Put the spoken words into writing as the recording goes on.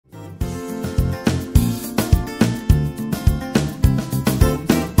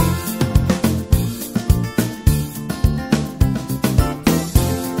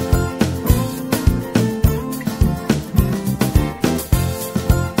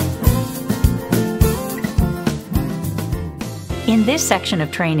In this section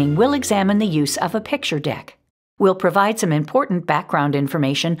of training, we'll examine the use of a picture deck. We'll provide some important background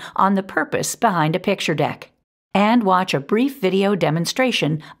information on the purpose behind a picture deck, and watch a brief video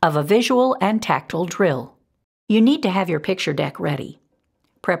demonstration of a visual and tactile drill. You need to have your picture deck ready.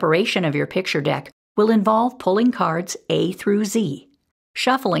 Preparation of your picture deck will involve pulling cards A through Z,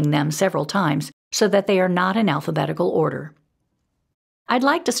 shuffling them several times so that they are not in alphabetical order. I'd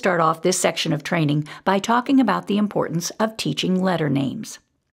like to start off this section of training by talking about the importance of teaching letter names.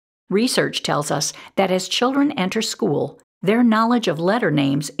 Research tells us that as children enter school, their knowledge of letter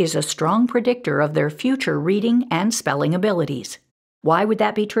names is a strong predictor of their future reading and spelling abilities. Why would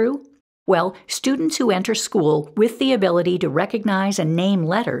that be true? Well, students who enter school with the ability to recognize and name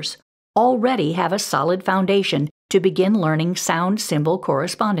letters already have a solid foundation to begin learning sound symbol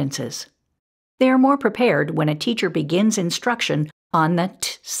correspondences. They are more prepared when a teacher begins instruction on the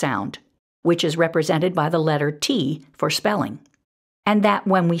T sound, which is represented by the letter T for spelling, and that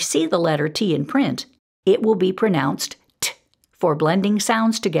when we see the letter T in print, it will be pronounced T for blending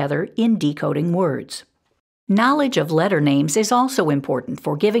sounds together in decoding words. Knowledge of letter names is also important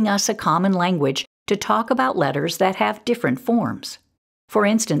for giving us a common language to talk about letters that have different forms. For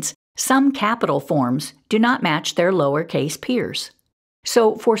instance, some capital forms do not match their lowercase peers.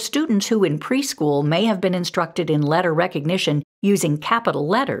 So, for students who in preschool may have been instructed in letter recognition using capital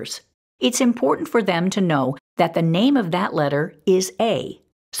letters, it's important for them to know that the name of that letter is A,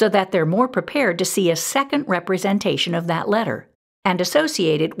 so that they're more prepared to see a second representation of that letter, and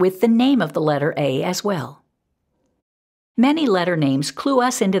associate it with the name of the letter A as well. Many letter names clue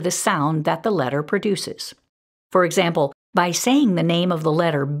us into the sound that the letter produces. For example, by saying the name of the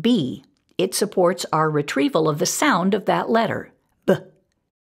letter B, it supports our retrieval of the sound of that letter, B.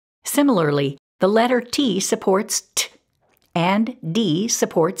 Similarly, the letter T supports T, and D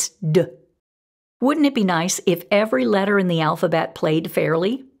supports D. Wouldn't it be nice if every letter in the alphabet played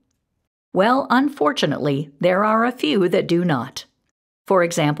fairly? Well, unfortunately, there are a few that do not. For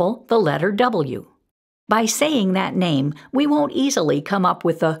example, the letter W. By saying that name, we won't easily come up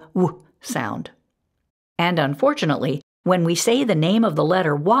with the W sound. And unfortunately, when we say the name of the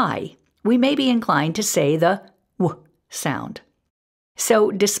letter Y, we may be inclined to say the W sound.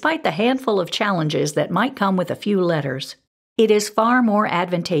 So, despite the handful of challenges that might come with a few letters, it is far more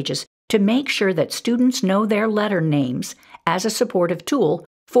advantageous to make sure that students know their letter names as a supportive tool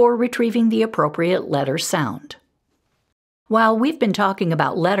for retrieving the appropriate letter sound. While we've been talking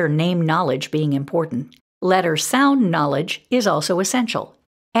about letter name knowledge being important, letter sound knowledge is also essential,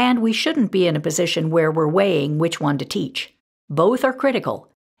 and we shouldn't be in a position where we're weighing which one to teach. Both are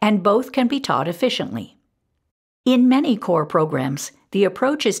critical, and both can be taught efficiently. In many core programs, the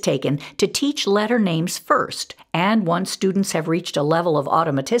approach is taken to teach letter names first, and once students have reached a level of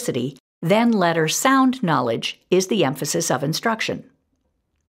automaticity, then letter sound knowledge is the emphasis of instruction.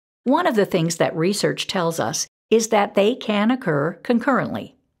 One of the things that research tells us is that they can occur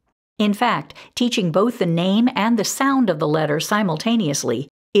concurrently. In fact, teaching both the name and the sound of the letter simultaneously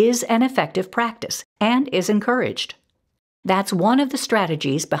is an effective practice and is encouraged. That's one of the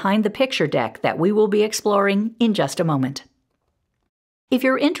strategies behind the picture deck that we will be exploring in just a moment. If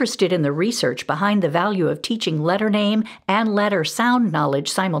you're interested in the research behind the value of teaching letter name and letter sound knowledge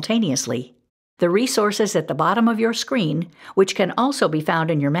simultaneously, the resources at the bottom of your screen, which can also be found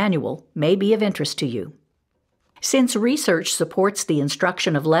in your manual, may be of interest to you. Since research supports the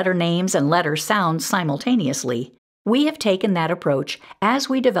instruction of letter names and letter sounds simultaneously, we have taken that approach as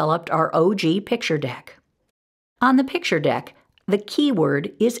we developed our OG picture deck. On the picture deck, the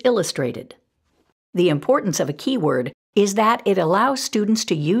keyword is illustrated. The importance of a keyword is that it allows students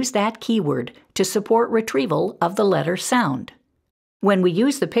to use that keyword to support retrieval of the letter sound. When we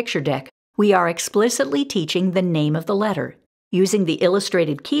use the picture deck, we are explicitly teaching the name of the letter, using the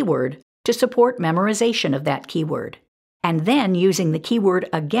illustrated keyword to support memorization of that keyword, and then using the keyword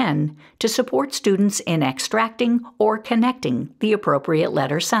again to support students in extracting or connecting the appropriate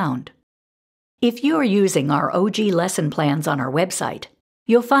letter sound. If you are using our OG lesson plans on our website,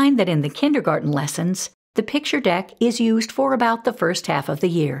 you'll find that in the kindergarten lessons, the picture deck is used for about the first half of the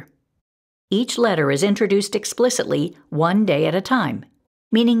year. Each letter is introduced explicitly one day at a time,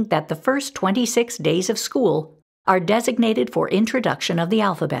 meaning that the first 26 days of school are designated for introduction of the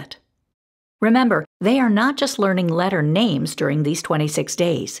alphabet. Remember, they are not just learning letter names during these 26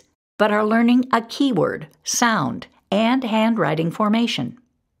 days, but are learning a keyword, sound, and handwriting formation.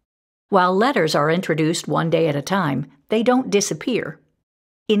 While letters are introduced one day at a time, they don't disappear.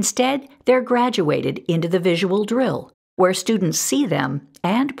 Instead, they're graduated into the visual drill, where students see them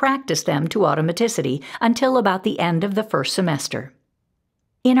and practice them to automaticity until about the end of the first semester.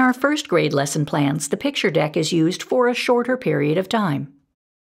 In our first grade lesson plans, the picture deck is used for a shorter period of time.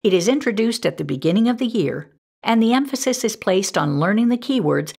 It is introduced at the beginning of the year, and the emphasis is placed on learning the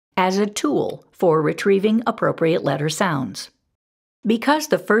keywords as a tool for retrieving appropriate letter sounds. Because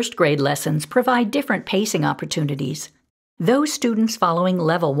the first grade lessons provide different pacing opportunities, those students following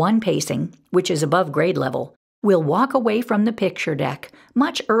Level 1 pacing, which is above grade level, will walk away from the picture deck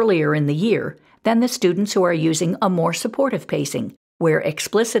much earlier in the year than the students who are using a more supportive pacing, where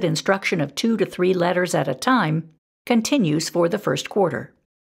explicit instruction of 2 to 3 letters at a time continues for the first quarter.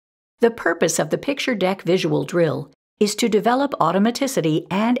 The purpose of the picture deck visual drill is to develop automaticity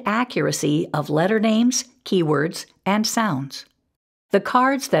and accuracy of letter names, keywords, and sounds. The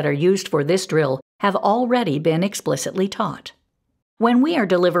cards that are used for this drill have already been explicitly taught. When we are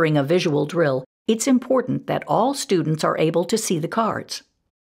delivering a visual drill, it's important that all students are able to see the cards.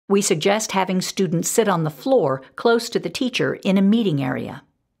 We suggest having students sit on the floor close to the teacher in a meeting area.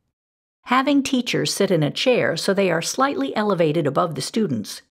 Having teachers sit in a chair so they are slightly elevated above the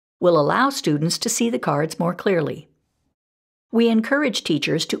students will allow students to see the cards more clearly. We encourage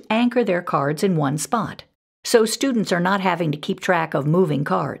teachers to anchor their cards in one spot, so students are not having to keep track of moving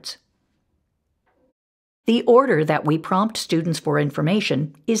cards. The order that we prompt students for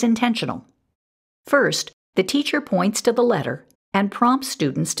information is intentional. First, the teacher points to the letter and prompts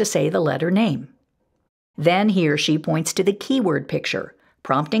students to say the letter name. Then he or she points to the keyword picture,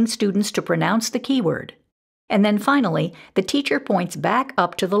 prompting students to pronounce the keyword. And then finally, the teacher points back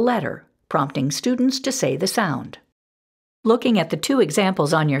up to the letter, prompting students to say the sound. Looking at the 2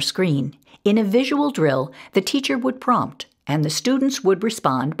 examples on your screen, in a visual drill, the teacher would prompt, and the students would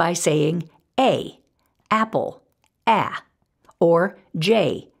respond by saying A, apple, or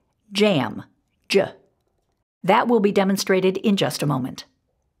J, jam, J. That will be demonstrated in just a moment.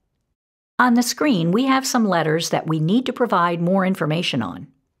 On the screen, we have some letters that we need to provide more information on.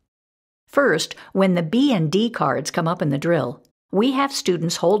 First, when the B and D cards come up in the drill, we have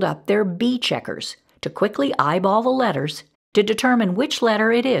students hold up their B checkers to quickly eyeball the letters to determine which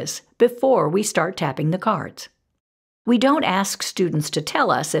letter it is before we start tapping the cards. We don't ask students to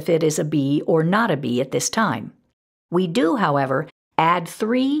tell us if it is a B or not a B at this time. We do, however, add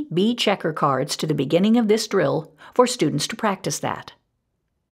 3 B checker cards to the beginning of this drill for students to practice that.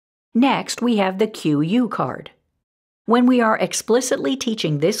 Next, we have the QU card. When we are explicitly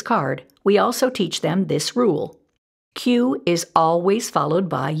teaching this card, we also teach them this rule. Q is always followed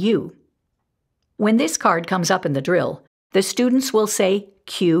by U. When this card comes up in the drill, the students will say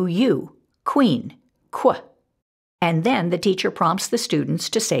QU, queen, qu, and then the teacher prompts the students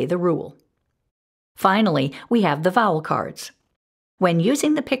to say the rule. Finally, we have the vowel cards. When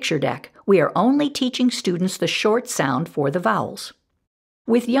using the picture deck, we are only teaching students the short sound for the vowels.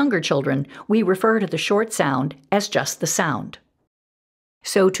 With younger children, we refer to the short sound as just the sound.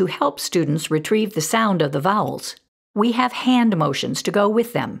 So to help students retrieve the sound of the vowels, we have hand motions to go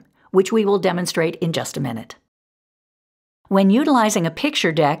with them, which we will demonstrate in just a minute. When utilizing a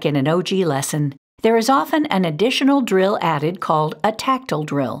picture deck in an OG lesson, there is often an additional drill added called a tactile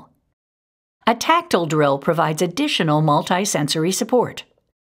drill. A tactile drill provides additional multisensory support.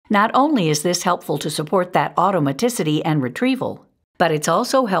 Not only is this helpful to support that automaticity and retrieval, but it's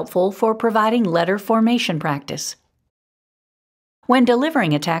also helpful for providing letter formation practice. When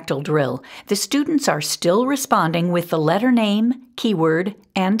delivering a tactile drill, the students are still responding with the letter name, keyword,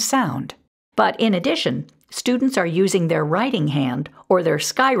 and sound. But in addition, students are using their writing hand or their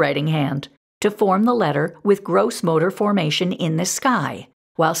skywriting hand to form the letter with gross motor formation in the sky,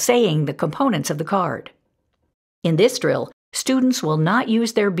 while saying the components of the card. In this drill, students will not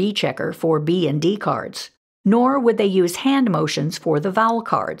use their B checker for B and D cards, nor would they use hand motions for the vowel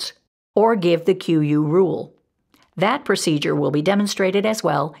cards, or give the QU rule. That procedure will be demonstrated as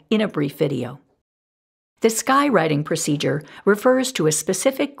well in a brief video. The skywriting procedure refers to a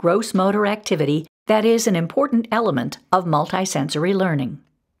specific gross motor activity that is an important element of multisensory learning.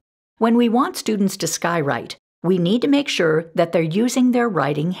 When we want students to skywrite, we need to make sure that they're using their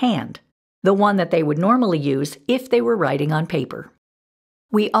writing hand, the one that they would normally use if they were writing on paper.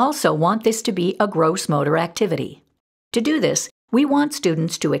 We also want this to be a gross motor activity. To do this, we want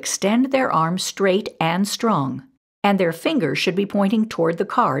students to extend their arms straight and strong, and their fingers should be pointing toward the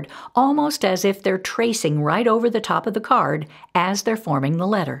card, almost as if they're tracing right over the top of the card as they're forming the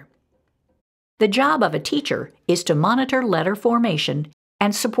letter. The job of a teacher is to monitor letter formation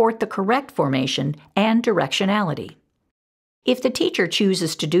and support the correct formation and directionality. If the teacher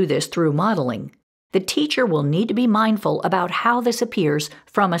chooses to do this through modeling, the teacher will need to be mindful about how this appears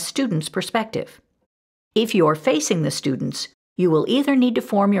from a student's perspective. If you're facing the students, You will either need to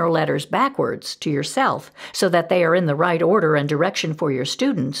form your letters backwards to yourself so that they are in the right order and direction for your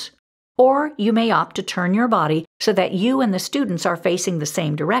students, or you may opt to turn your body so that you and the students are facing the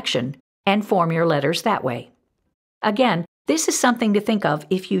same direction and form your letters that way. Again, this is something to think of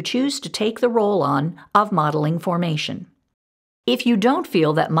if you choose to take the role on of modeling formation. If you don't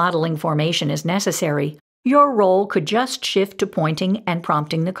feel that modeling formation is necessary, your role could just shift to pointing and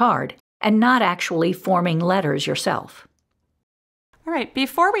prompting the card, and not actually forming letters yourself. All right,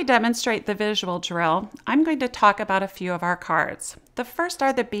 before we demonstrate the visual drill, I'm going to talk about a few of our cards. The first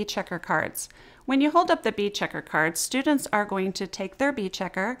are the bee checker cards. When you hold up the bee checker card, students are going to take their bee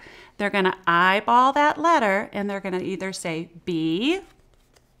checker, they're going to eyeball that letter, and they're going to either say bee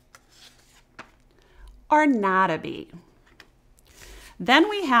or not a bee. Then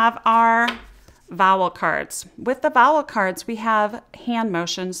we have our vowel cards. With the vowel cards, we have hand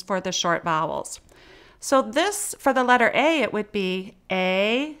motions for the short vowels. So this, for the letter A, it would be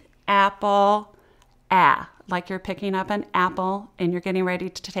A, apple, a. Like you're picking up an apple and you're getting ready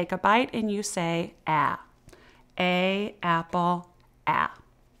to take a bite and you say a. A, apple, a.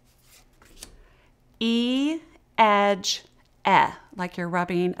 E, edge, e. Like you're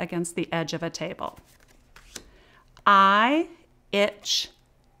rubbing against the edge of a table. I, itch,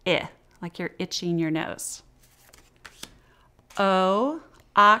 I. Like you're itching your nose. O,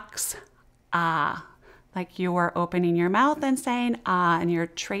 ox, ah. Like you are opening your mouth and saying ah, and you're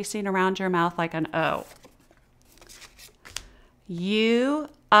tracing around your mouth like an O. U,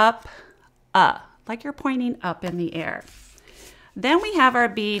 up, like you're pointing up in the air. Then we have our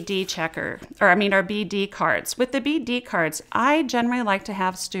BD checker, our BD cards. With the BD cards, I generally like to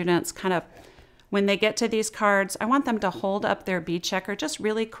have students kind of, when they get to these cards, I want them to hold up their B checker just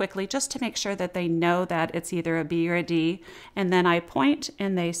really quickly, just to make sure that they know that it's either a B or a D. And then I point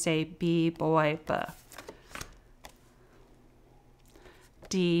and they say B, boy, B.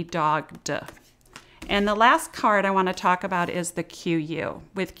 D, dog, D. And the last card I want to talk about is the QU.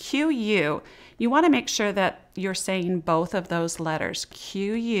 With QU, you want to make sure that you're saying both of those letters.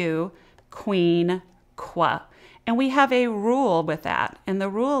 QU, queen, qua. And we have a rule with that. And the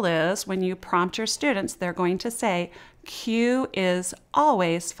rule is when you prompt your students, they're going to say Q is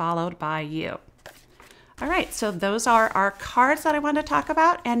always followed by U. All right, so those are our cards that I want to talk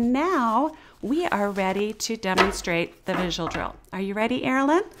about. And now we are ready to demonstrate the visual drill. Are you ready,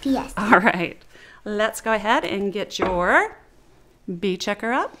 Erilyn? Yes. All right. Let's go ahead and get your bee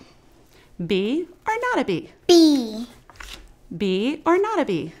checker up. Bee or not a bee? B. Bee or not a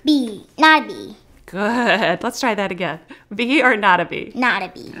bee? B. Not a bee. Good. Let's try that again. Bee or not a bee? Not a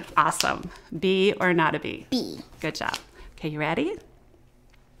bee. Awesome. Bee or not a bee? B. Good job. Okay, you ready?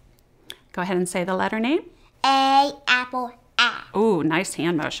 Go ahead and say the letter name. A, apple, A. Ooh, nice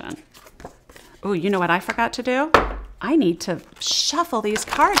hand motion. Ooh, you know what I forgot to do? I need to shuffle these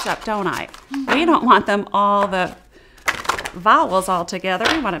cards up, don't I? We don't want them all the vowels all together.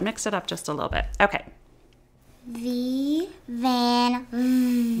 We want to mix it up just a little bit. Okay. V, van,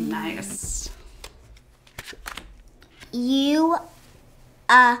 Nice. U,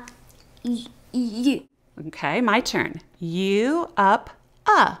 U. Okay, my turn. U, up,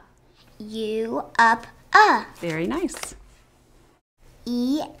 U, up, A. Very nice.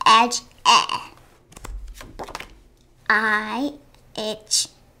 E, edge, E. I, itch,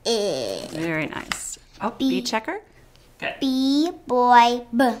 I. Very nice. Oh, B checker. Good. B, boy,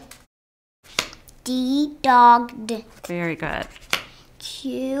 B. D, dog, D. Very good.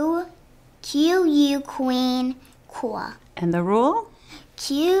 Q, U, queen, qua. And the rule?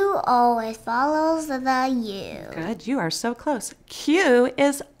 Q always follows the U. Good. You are so close. Q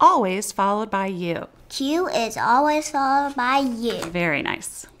is always followed by U. Q is always followed by U. Very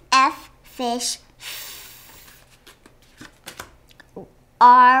nice. F, fish.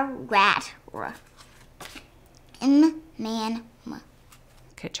 R, rat. R. M, man. M.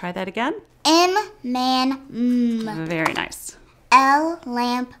 Okay, try that again. M, man. M. Very nice. L,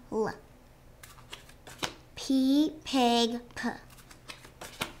 lamp. L. P, pig. P.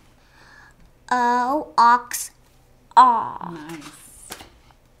 O, ox. R. Nice.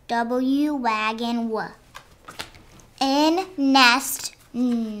 W, wagon. W. N, nest.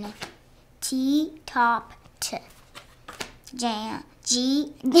 N. T, top. T. Jam.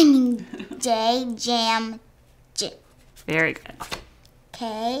 G, J, jam. J. Very good.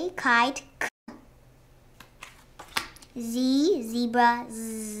 K, kite. K. Z, zebra.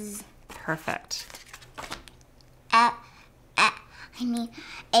 Z. Perfect.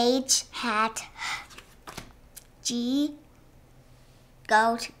 H, hat. G,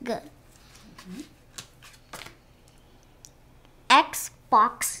 goat. G. X,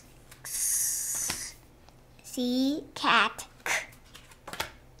 box. C, cat.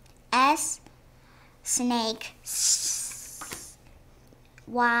 S, snake. S,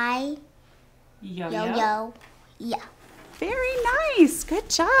 Y, yo-yo. Yeah. Very nice. Good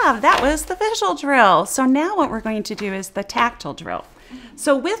job. That was the visual drill. So now what we're going to do is the tactile drill.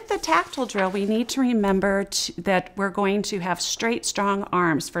 So with the tactile drill, we need to remember that we're going to have straight, strong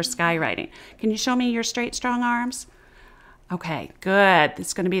arms for skywriting. Can you show me your straight, strong arms? Okay, good.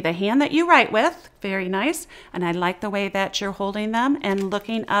 It's going to be the hand that you write with. Very nice. And I like the way that you're holding them and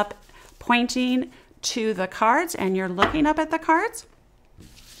looking up, pointing to the cards, and you're looking up at the cards.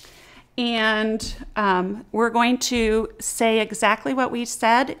 And we're going to say exactly what we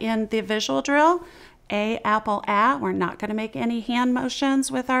said in the visual drill. A, apple, a. We're not going to make any hand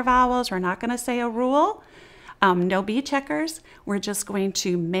motions with our vowels. We're not going to say a rule. No B checkers. We're just going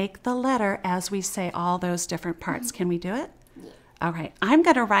to make the letter as we say all those different parts. Can we do it? Yeah. All right. I'm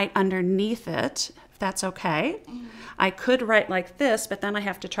going to write underneath it, if that's okay. I could write like this, but then I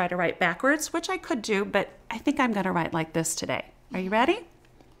have to try to write backwards, which I could do, but I think I'm going to write like this today. Are you ready?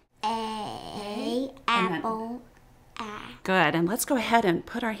 A, apple, a. Good. And let's go ahead and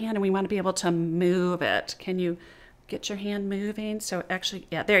put our hand, and we want to be able to move it. Can you get your hand moving? So actually,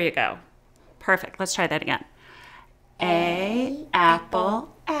 yeah, there you go. Perfect. Let's try that again. A,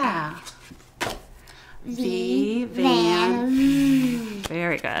 apple, a. V, van.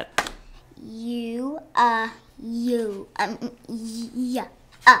 Very good. U, you. Yeah.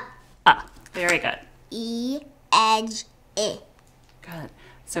 Very good. E, edge, I. Good.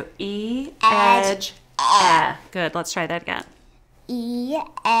 So E, edge, a. Good. Let's try that again. E,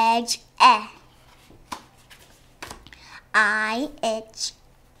 edge, a. I, itch,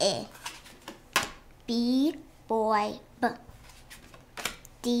 I. B, boy, b.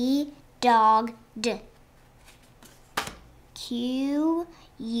 D, dog, d. Q,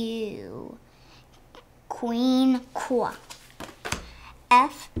 U. Queen, qu.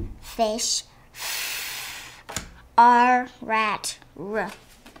 F, fish, f. R, rat, r.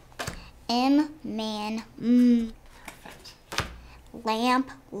 M, man, m. Perfect.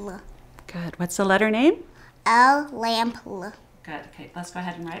 Lamp, l. Good. What's the letter name? L, lamp, l. Good. Okay, let's go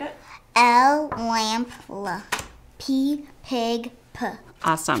ahead and write it. L, lamp, l. P, pig, p.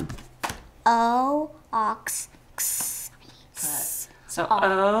 Awesome. O, ox, x. Good. So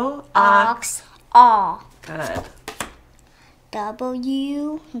O, Ox, aw. Good.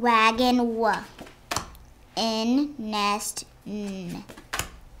 W, wagon, w. N, nest, n.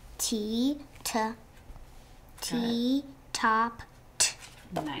 T, t. T, top, t.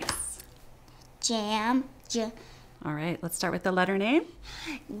 Nice. Jam, j. All right, let's start with the letter name.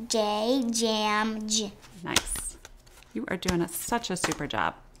 J, jam, j. Nice. You are doing such a super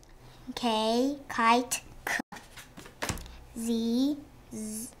job. K, kite, k. Z,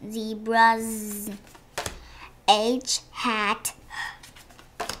 zebra, z. H, hat,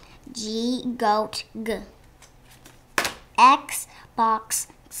 G, goat, g. X, box,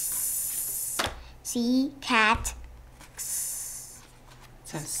 x. C, cat, x.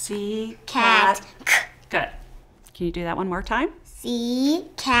 So C, Cat, k. Good. Can you do that one more time? C,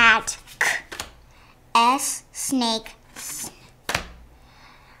 cat, k. S, snake, s.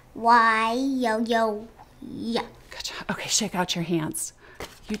 Y, yo-yo, yeah. Good job. Okay, shake out your hands.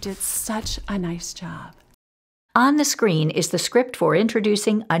 You did such a nice job. On the screen is the script for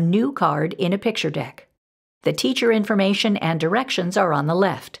introducing a new card in a picture deck. The teacher information and directions are on the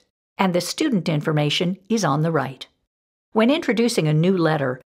left, and the student information is on the right. When introducing a new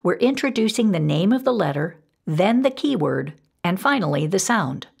letter, we're introducing the name of the letter, then the keyword, and finally the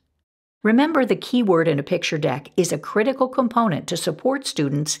sound. Remember, the keyword in a picture deck is a critical component to support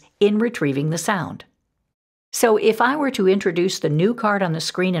students in retrieving the sound. So if I were to introduce the new card on the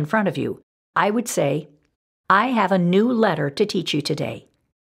screen in front of you, I would say, I have a new letter to teach you today.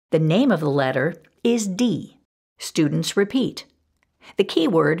 The name of the letter is D. Students repeat. The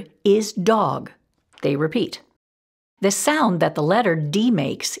keyword is dog. They repeat. The sound that the letter D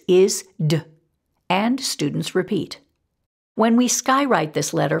makes is D, and students repeat. When we skywrite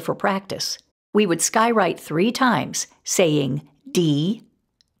this letter for practice, we would skywrite 3 times, saying D,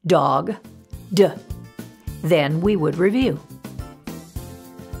 dog, D. Then we would review.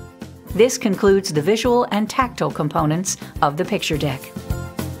 This concludes the visual and tactile components of the picture deck.